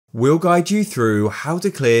We'll guide you through how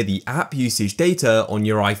to clear the app usage data on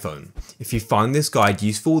your iPhone. If you find this guide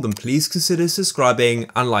useful, then please consider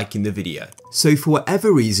subscribing and liking the video. So for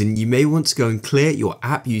whatever reason, you may want to go and clear your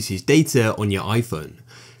app usage data on your iPhone.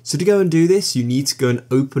 So to go and do this, you need to go and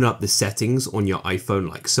open up the settings on your iPhone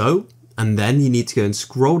like so, and then you need to go and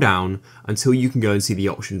scroll down until you can go and see the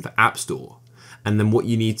option for App Store. And then what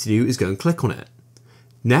you need to do is go and click on it.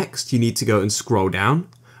 Next, you need to go and scroll down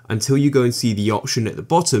until you go and see the option at the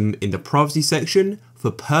bottom in the privacy section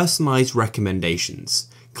for personalized recommendations.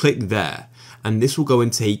 Click there, and this will go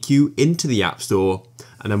and take you into the App Store.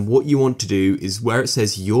 And then what you want to do is where it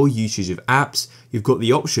says your usage of apps, you've got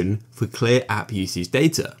the option for clear app usage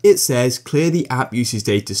data. It says clear the app usage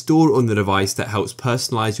data stored on the device that helps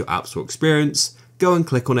personalize your App Store experience. Go and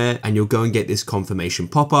click on it and you'll go and get this confirmation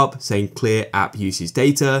pop-up saying clear app usage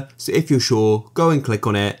data. So if you're sure, go and click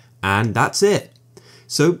on it, and that's it.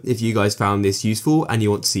 So if you guys found this useful and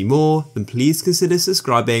you want to see more, then please consider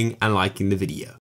subscribing and liking the video.